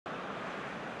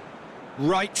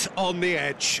Right on the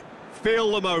edge.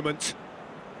 Feel the moment.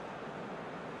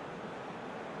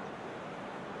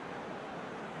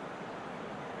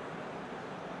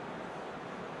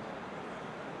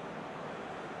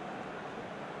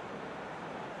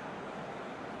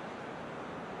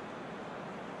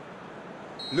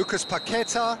 Lucas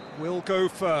Paqueta will go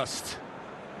first.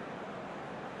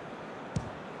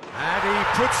 And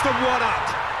he puts them one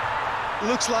up.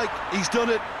 Looks like he's done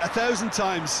it 1,000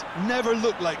 times. Never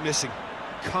looked like missing.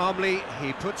 Calmly,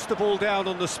 he puts the ball down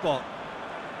on the spot.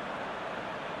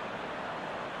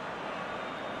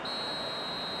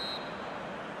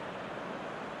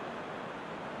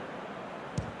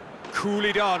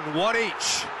 Coolly done, one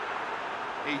each.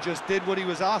 He just did what he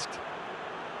was asked.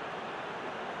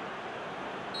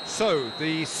 So,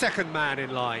 the second man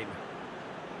in line.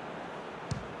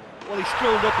 Well, he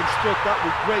strolled up and struck that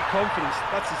with great confidence.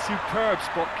 That's a superb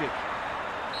spot kick.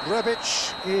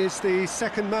 Rebic is the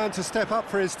second man to step up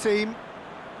for his team.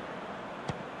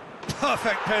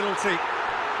 Perfect penalty.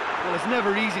 Well, it's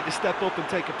never easy to step up and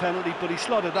take a penalty, but he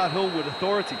slotted that home with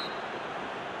authority.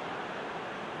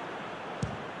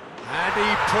 And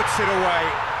he puts it away.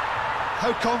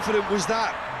 How confident was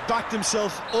that? Backed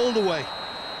himself all the way.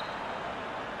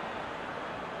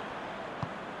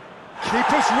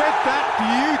 Keeper's read that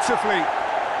beautifully.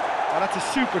 Oh, that's a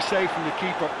super save from the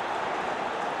keeper.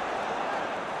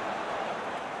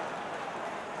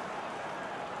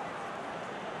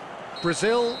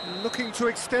 Brazil looking to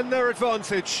extend their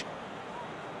advantage.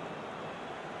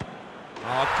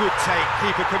 Oh, good take.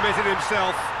 Keeper committed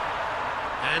himself.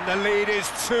 And the lead is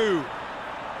 2.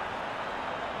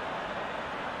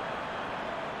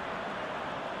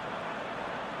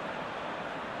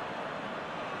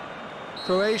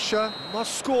 Croatia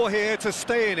must score here to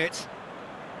stay in it.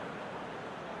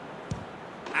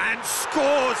 And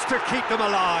scores to keep them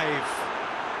alive.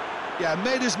 Yeah,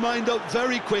 made his mind up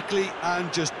very quickly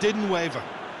and just didn't waver.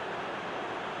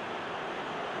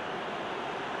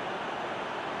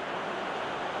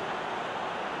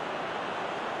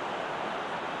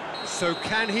 So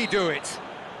can he do it?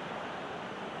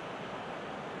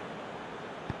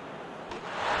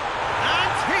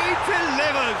 And he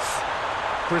delivers!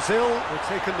 Brazil were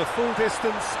taken the full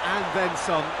distance and then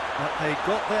some, but they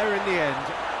got there in the end.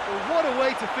 Well, what a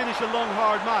way to finish a long,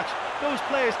 hard match. Those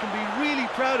players can be really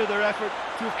proud of their effort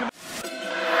to have